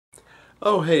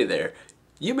Oh, hey there.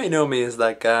 You may know me as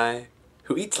that guy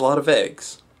who eats a lot of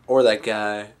eggs, or that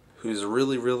guy who's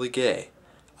really, really gay.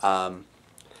 Um,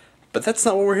 but that's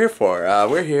not what we're here for.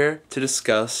 We're here to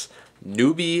discuss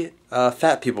newbie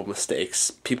fat people mistakes.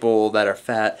 People that are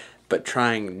fat but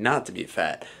trying not to be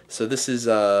fat. So this is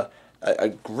a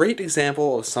great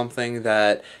example of something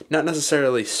that not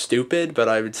necessarily stupid, but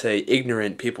I would say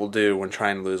ignorant people do when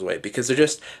trying to lose weight because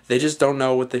they just don't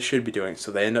know what they should be doing.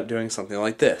 So they end up doing something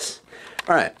like this.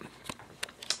 All right.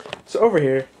 So over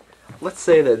here, let's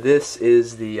say that this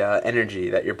is the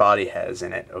energy that your body has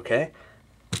in it, okay?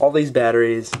 All these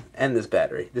batteries and this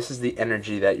battery. This is the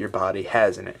energy that your body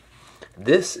has in it.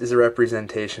 This is a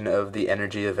representation of the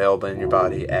energy available in your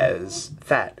body as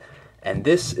fat. And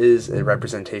this is a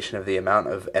representation of the amount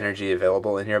of energy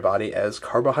available in your body as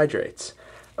carbohydrates.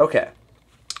 Okay.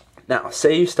 Now,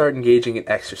 say you start engaging in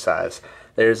exercise.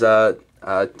 There's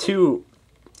two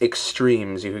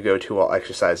extremes you could go to while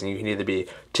exercising. You can either be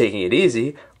taking it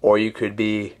easy or you could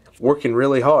be working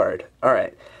really hard.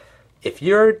 Alright, if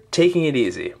you're taking it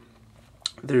easy,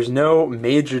 there's no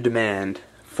major demand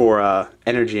for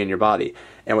energy in your body.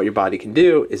 And what your body can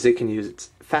do is it can use its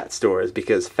fat stores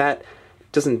because fat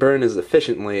doesn't burn as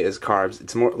efficiently as carbs.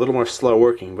 It's a little more slow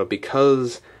working, but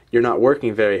because you're not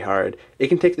working very hard, it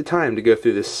can take the time to go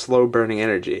through this slow burning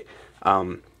energy.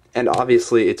 And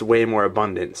obviously it's way more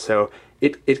abundant, so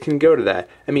it can go to that.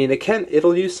 I mean,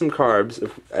 it'll use some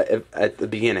carbs at the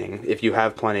beginning if you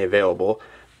have plenty available,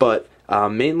 but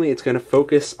mainly it's going to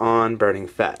focus on burning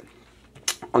fat.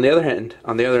 On the other end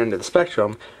of the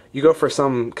spectrum, you go for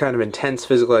some kind of intense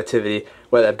physical activity,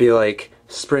 whether that be like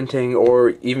sprinting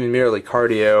or even merely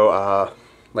cardio,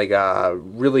 like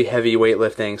really heavy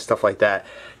weightlifting, stuff like that.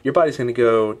 Your body's going to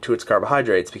go to its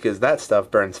carbohydrates because that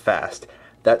stuff burns fast.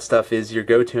 That stuff is your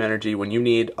go-to energy when you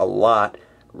need a lot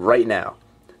right now.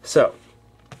 So,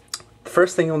 the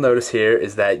first thing you'll notice here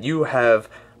is that you have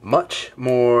much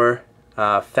more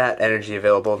fat energy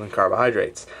available than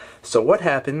carbohydrates. So what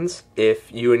happens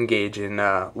if you engage in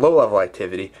low-level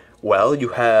activity? Well, you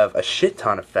have a shit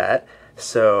ton of fat.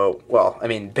 So, well, I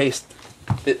mean, this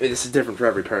is different for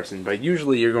every person, but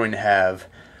usually you're going to have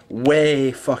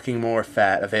way fucking more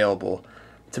fat available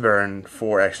to burn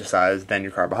for exercise than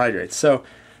your carbohydrates. So,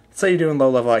 let's say you're doing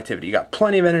low-level activity. You got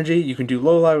plenty of energy. You can do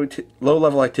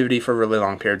low-level activity for really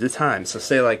long periods of time. So,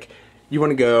 say like you want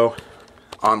to go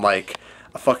on like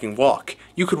a fucking walk.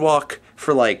 You could walk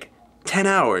for like 10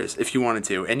 hours if you wanted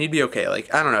to, and you'd be okay.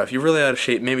 Like, I don't know, if you're really out of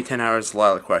shape, maybe 10 hours is a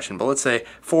lot of the question, but let's say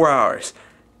 4 hours.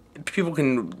 People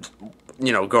can,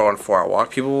 go on a 4-hour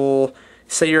walk. People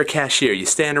say you're a cashier. You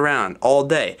stand around all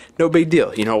day. No big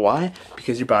deal. You know why?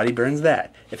 Because your body burns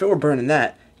that. If it were burning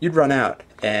that, you'd run out,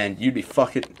 and you'd be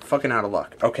fucking out of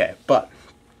luck. Okay, but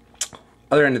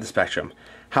other end of the spectrum.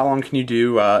 How long can you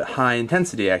do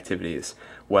high-intensity activities?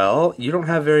 Well, you don't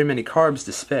have very many carbs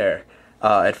to spare.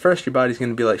 At first, your body's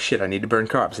going to be like, shit, I need to burn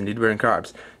carbs, I need to burn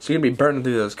carbs. So you're going to be burning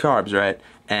through those carbs, right?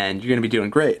 And you're going to be doing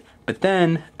great. But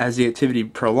then, as the activity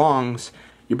prolongs,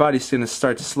 your body's going to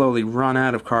start to slowly run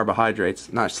out of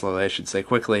carbohydrates. Not slowly, I should say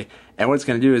quickly. And what it's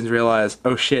going to do is realize,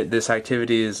 oh shit, this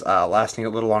activity is lasting a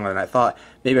little longer than I thought.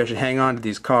 Maybe I should hang on to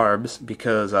these carbs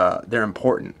because they're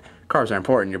important. Carbs are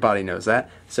important, your body knows that.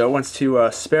 So it wants to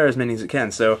spare as many as it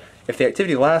can. So if the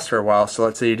activity lasts for a while, so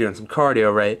let's say you're doing some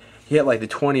cardio, right? You hit like the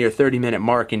 20 or 30 minute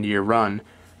mark into your run,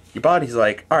 your body's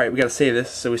like, alright, we gotta save this,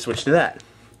 so we switch to that.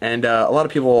 And a lot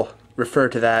of people refer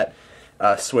to that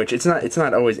switch. It's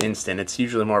not always instant, it's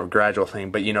usually more of a gradual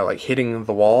thing, but like hitting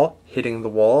the wall,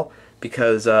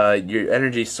 because your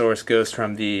energy source goes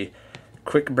from the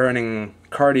quick burning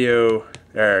cardio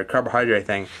or carbohydrate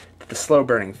thing to the slow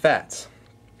burning fats.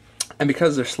 And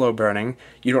because they're slow burning,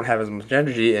 you don't have as much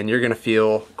energy and you're gonna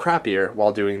feel crappier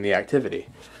while doing the activity.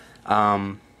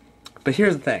 But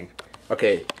here's the thing.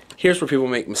 Okay, here's where people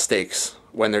make mistakes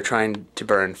when they're trying to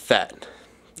burn fat,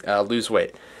 lose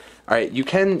weight. All right, you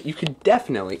could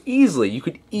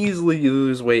easily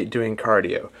lose weight doing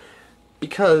cardio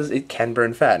because it can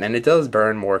burn fat, and it does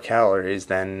burn more calories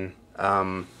than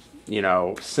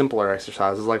simpler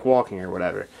exercises like walking or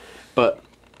whatever. But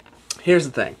here's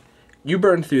the thing: you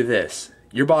burn through this,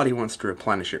 your body wants to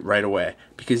replenish it right away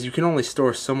because you can only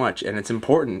store so much, and it's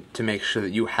important to make sure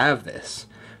that you have this.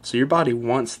 So your body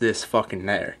wants this fucking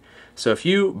there. So if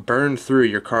you burn through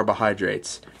your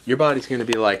carbohydrates, your body's going to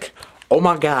be like, oh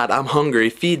my god, I'm hungry,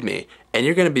 feed me. And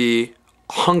you're going to be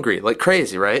hungry like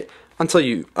crazy, right? Until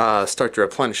you start to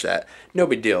replenish that. No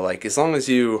big deal. Like, as long as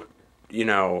you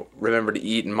remember to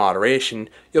eat in moderation,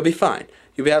 you'll be fine.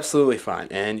 You'll be absolutely fine.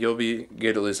 And you'll be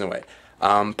good at losing weight.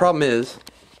 Problem is,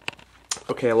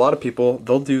 okay, a lot of people,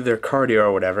 they'll do their cardio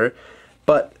or whatever,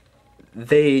 but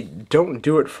they don't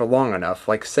do it for long enough.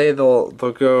 Like, say they'll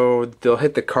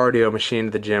hit the cardio machine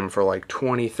at the gym for like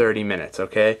 20-30 minutes,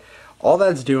 okay? All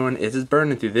that's doing is it's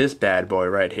burning through this bad boy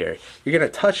right here. You're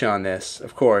gonna touch on this,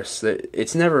 of course.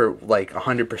 It's never like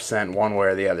 100% one way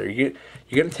or the other. You're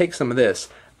gonna take some of this,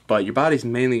 but your body's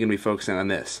mainly gonna be focusing on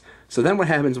this. So then what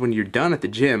happens when you're done at the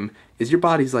gym is your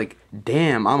body's like,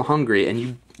 damn, I'm hungry,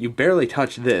 and you barely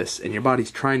touch this, and your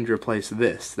body's trying to replace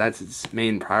this. That's its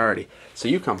main priority. So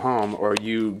you come home, or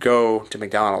you go to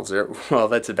McDonald's, or, well,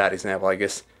 that's a bad example, I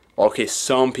guess. Okay,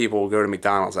 some people will go to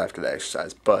McDonald's after the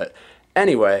exercise, but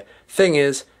anyway, thing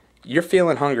is, you're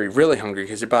feeling hungry, really hungry,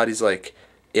 because your body's like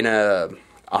in a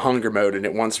hunger mode, and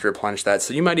it wants to replenish that.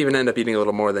 So you might even end up eating a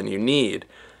little more than you need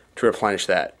to replenish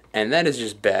that, and that is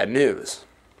just bad news.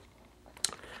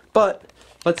 But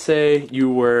let's say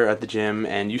you were at the gym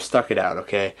and you stuck it out,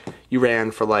 okay? You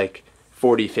ran for like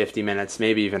 40-50 minutes,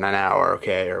 maybe even an hour,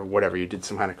 okay, or whatever. You did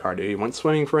some kind of cardio. You went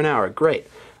swimming for an hour, great.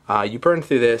 You burned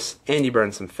through this, and you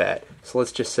burned some fat. So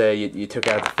let's just say you took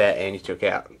out the fat and you took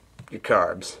out your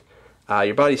carbs.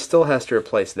 Your body still has to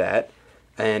replace that,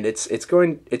 and it's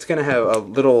going to have a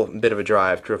little bit of a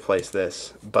drive to replace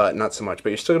this, but not so much.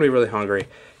 But you're still going to be really hungry.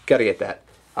 Got to get that.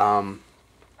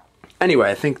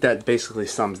 Anyway, I think that basically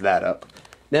sums that up.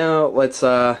 Now let's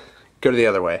go to the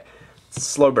other way.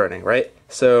 Slow burning, right?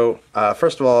 So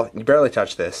first of all, you barely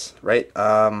touch this, right?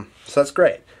 So that's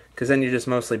great, because then you're just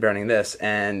mostly burning this,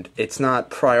 and it's not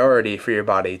priority for your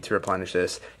body to replenish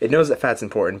this. It knows that fat's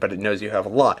important, but it knows you have a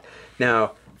lot.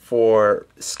 Now, for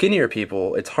skinnier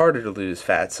people, it's harder to lose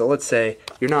fat. So let's say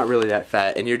you're not really that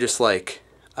fat, and you're just like,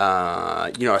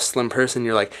 a slim person.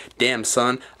 You're like, damn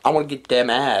son, I want to get them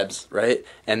abs, right?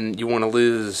 And you want to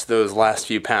lose those last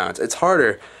few pounds. It's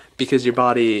harder because your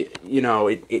body,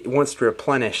 it wants to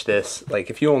replenish this. Like,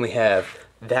 if you only have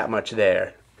that much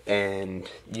there, and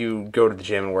you go to the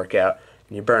gym and work out,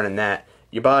 and you're burning that,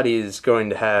 your body is going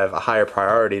to have a higher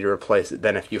priority to replace it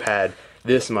than if you had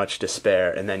this much to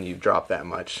spare and then you drop that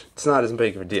much. It's not as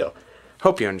big of a deal.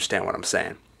 Hope you understand what I'm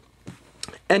saying.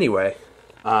 Anyway,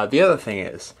 the other thing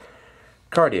is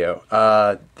cardio.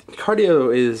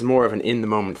 Cardio is more of an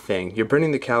in-the-moment thing. You're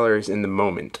burning the calories in the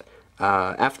moment.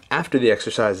 After the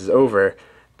exercise is over,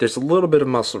 there's a little bit of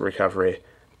muscle recovery,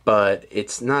 but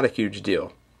it's not a huge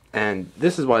deal. And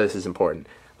this is why this is important.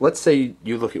 Let's say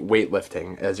you look at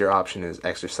weightlifting as your option is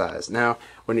exercise. Now,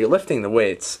 when you're lifting the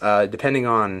weights, depending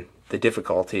on the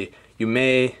difficulty, you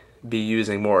may be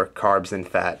using more carbs than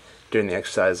fat during the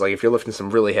exercise. Like if you're lifting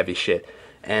some really heavy shit.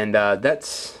 And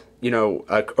that's,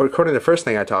 according to the first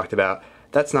thing I talked about,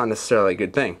 that's not necessarily a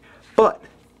good thing. But,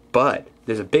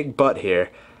 there's a big but here.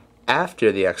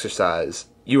 After the exercise,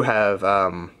 you have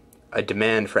a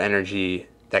demand for energy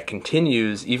that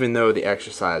continues even though the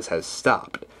exercise has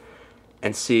stopped.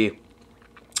 And see,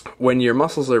 when your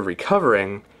muscles are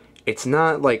recovering, it's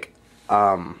not like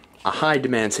a high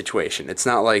demand situation. It's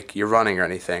not like you're running or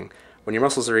anything. When your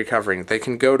muscles are recovering, they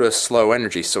can go to a slow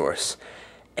energy source.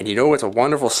 And you know what's a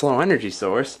wonderful slow energy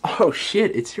source? Oh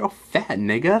shit, it's your fat,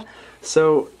 nigga.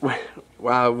 So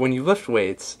when you lift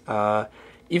weights,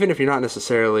 even if you're not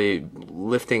necessarily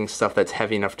lifting stuff that's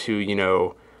heavy enough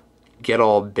to, get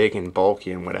all big and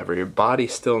bulky and whatever, your body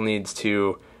still needs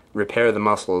to repair the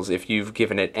muscles if you've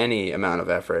given it any amount of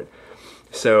effort.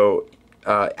 So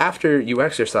after you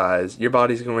exercise, your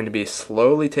body's going to be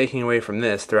slowly taking away from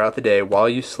this throughout the day while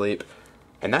you sleep,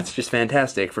 and that's just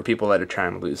fantastic for people that are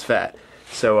trying to lose fat.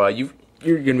 So you're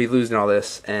going to be losing all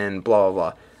this and blah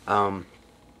blah blah.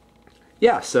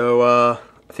 So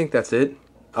I think that's it.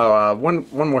 One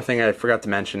more thing I forgot to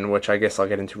mention, which I guess I'll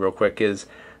get into real quick, is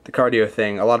the cardio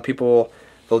thing. A lot of people,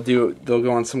 they'll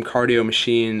go on some cardio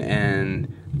machine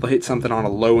and they'll hit something on a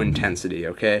low intensity,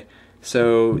 okay?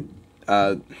 So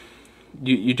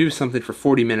you do something for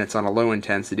 40 minutes on a low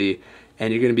intensity,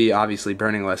 and you're going to be obviously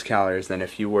burning less calories than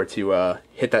if you were to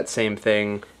hit that same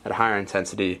thing at a higher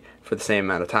intensity for the same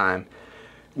amount of time,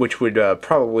 which would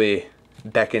probably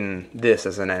beckon this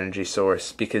as an energy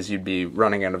source because you'd be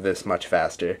running out of this much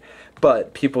faster.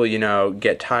 But people,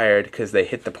 get tired because they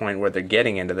hit the point where they're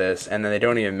getting into this and then they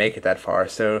don't even make it that far.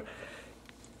 So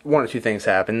one or two things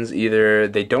happens. Either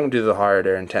they don't do the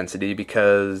harder intensity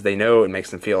because they know it makes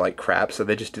them feel like crap, so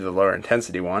they just do the lower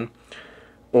intensity one,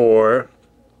 or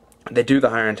they do the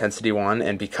higher intensity one,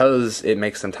 and because it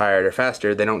makes them tired or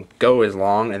faster, they don't go as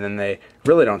long, and then they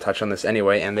really don't touch on this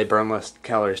anyway, and they burn less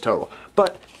calories total.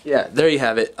 But yeah, there you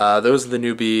have it. Those are the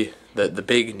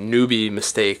big newbie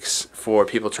mistakes for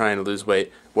people trying to lose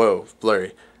weight. Whoa,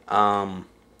 blurry. And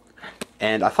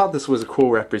I thought this was a cool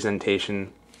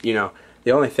representation.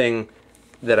 The only thing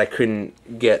that I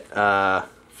couldn't get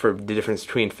for the difference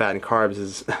between fat and carbs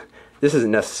is this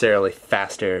isn't necessarily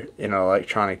faster in an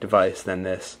electronic device than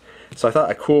this. So I thought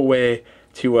a cool way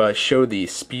to show the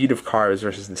speed of carbs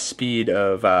versus the speed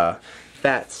of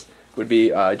fats would be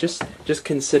just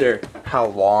consider how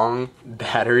long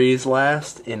batteries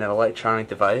last in an electronic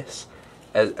device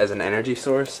as an energy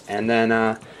source. And then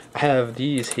I have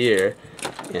these here,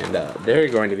 and they're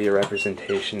going to be a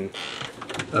representation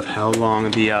of how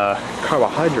long the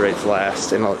carbohydrates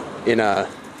last in a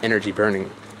energy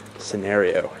burning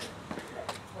scenario.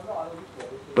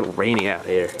 A little rainy out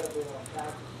here.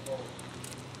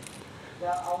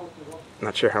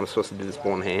 Not sure how I'm supposed to do this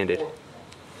one-handed.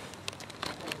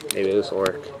 Maybe this will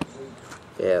work.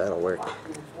 Yeah, that'll work.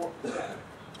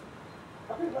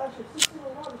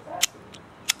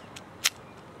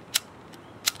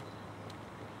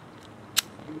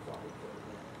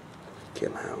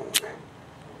 Come on.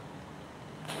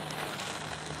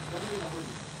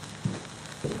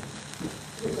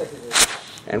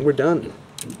 And we're done.